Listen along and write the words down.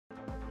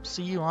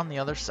see you on the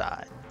other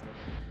side.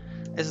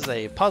 This is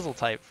a puzzle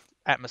type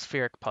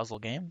atmospheric puzzle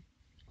game,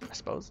 I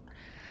suppose.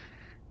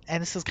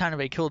 And this is kind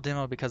of a cool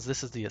demo because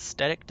this is the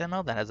aesthetic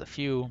demo that has a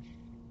few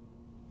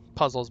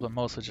puzzles, but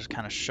mostly just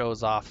kind of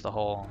shows off the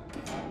whole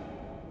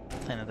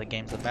thing that the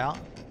game's about.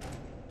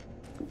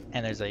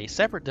 And there's a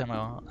separate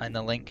demo in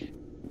the link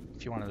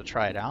if you wanted to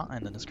try it out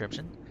in the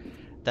description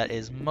that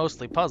is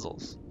mostly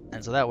puzzles.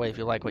 And so that way, if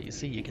you like what you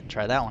see, you can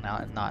try that one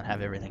out and not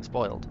have everything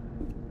spoiled.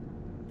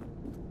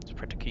 It's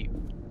pretty cute.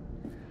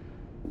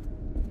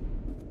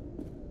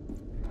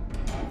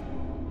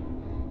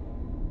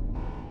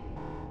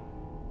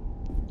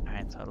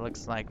 Alright, so it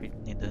looks like we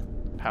need to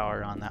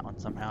power on that one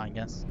somehow, I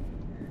guess.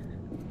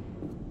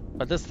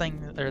 But this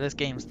thing, or this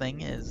game's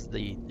thing, is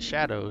the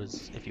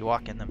shadows. If you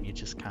walk in them, you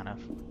just kind of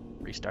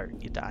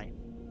restart. You die.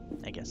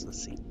 I guess.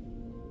 Let's see.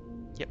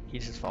 Yep, you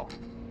just fall.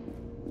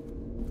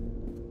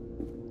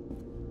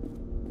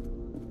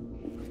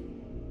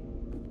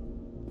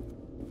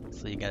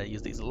 So you gotta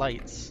use these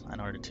lights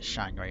in order to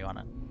shine where you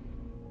wanna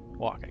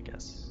walk, I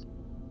guess.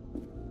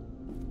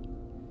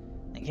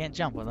 I can't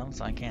jump with them,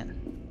 so I can't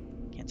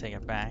take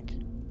it back.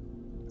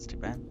 That's too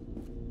bad.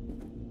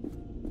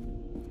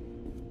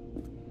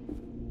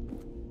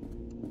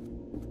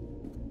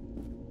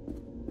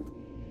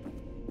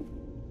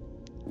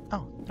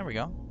 Oh, there we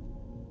go.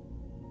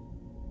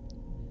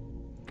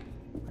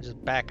 I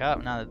just back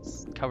up now that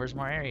it covers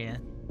more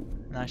area.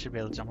 Now I should be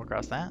able to jump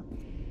across that.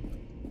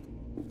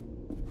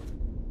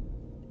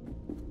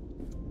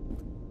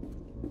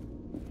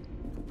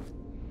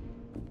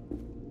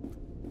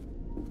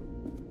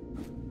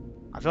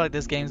 I feel like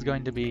this game's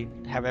going to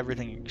have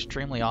everything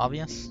extremely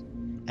obvious,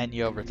 and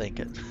you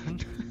overthink it.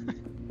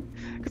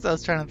 Because I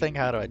was trying to think,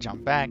 how do I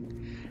jump back?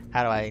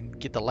 How do I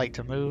get the light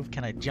to move?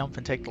 Can I jump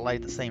and take the light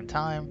at the same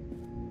time?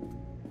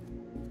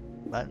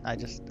 But I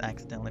just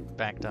accidentally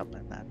backed up,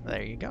 and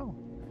there you go.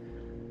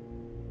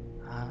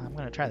 I'm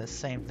gonna try the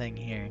same thing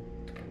here.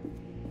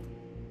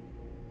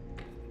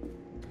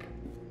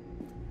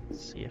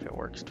 See if it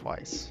works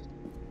twice.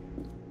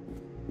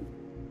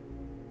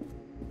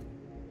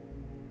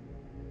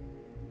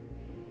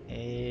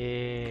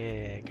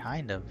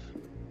 Kind of.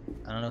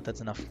 I don't know if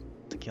that's enough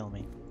to kill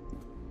me.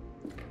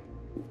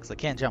 Because I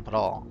can't jump at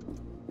all.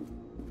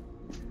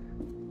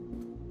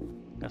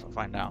 Guess we'll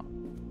find out.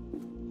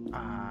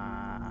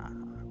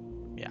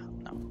 Yeah,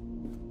 no.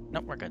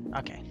 Nope, we're good.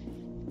 Okay.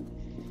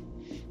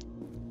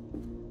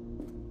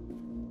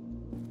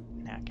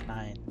 Now can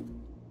I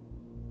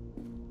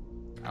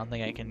don't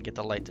think I can get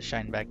the light to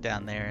shine back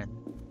down there and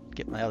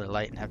get my other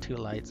light and have two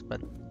lights,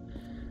 but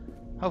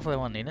hopefully I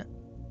won't need it.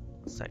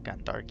 Is that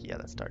gone dark? Yeah,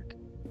 that's dark.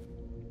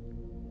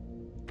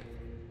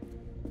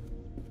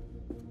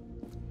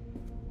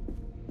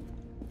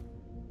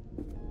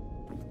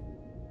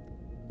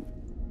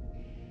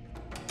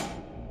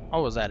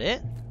 Oh, was that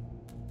it?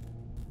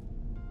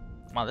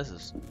 Wow, this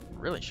is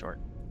really short.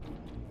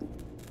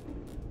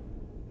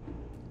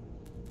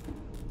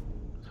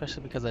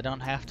 Especially because I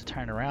don't have to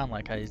turn around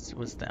like I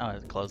was. Oh,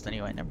 it's closed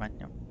anyway. Never mind.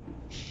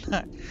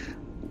 No.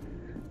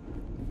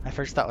 My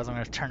first thought was, I'm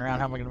going to turn around.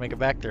 How am I going to make it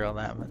back through all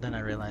that? But then I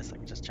realized I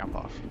can just jump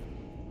off.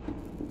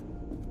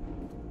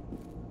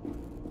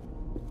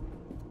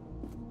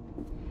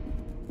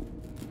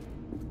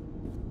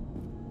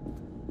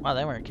 Wow,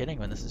 they weren't kidding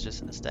when this is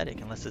just an aesthetic,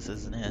 unless this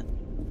isn't it.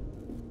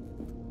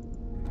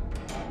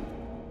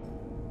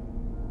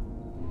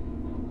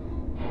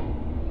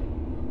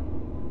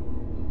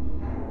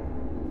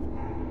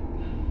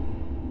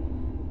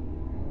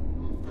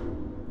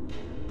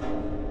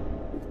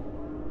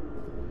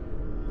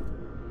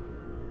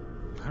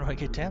 How do I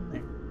get down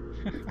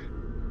there?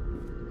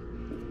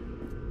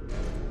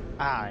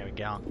 Ah, there we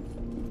go.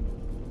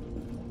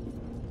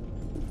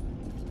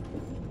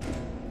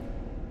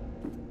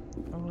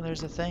 Oh,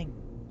 there's a thing.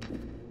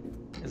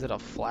 Is it a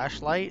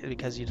flashlight?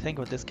 Because you'd think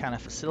with this kind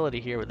of facility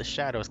here where the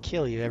shadows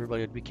kill you,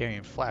 everybody would be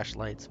carrying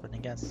flashlights, but I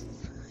guess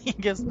I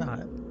guess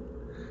not.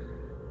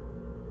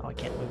 Oh, I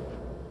can't move.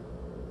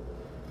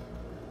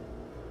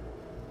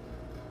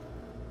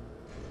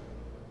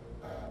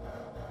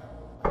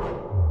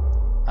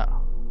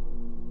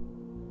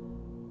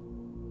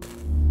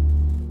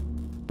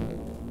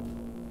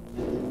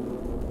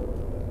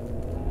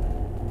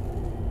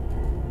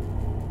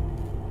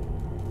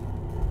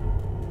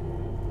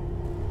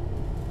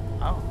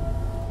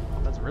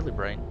 Really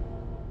bright.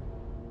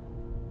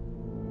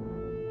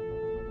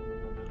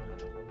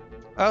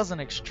 That was an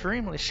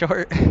extremely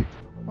short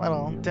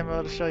little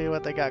demo to show you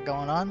what they got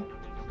going on.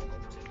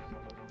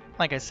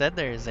 Like I said,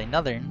 there is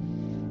another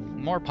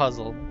more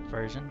puzzle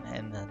version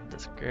in the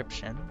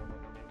description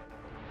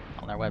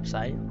on their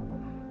website.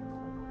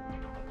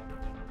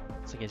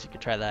 So I guess you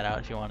could try that out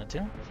if you wanted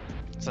to.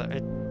 So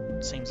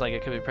it seems like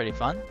it could be pretty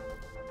fun.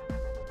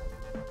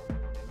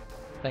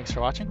 Thanks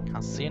for watching.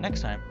 I'll see you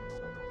next time.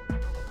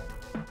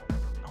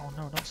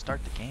 Don't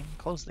start the game,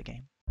 close the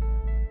game.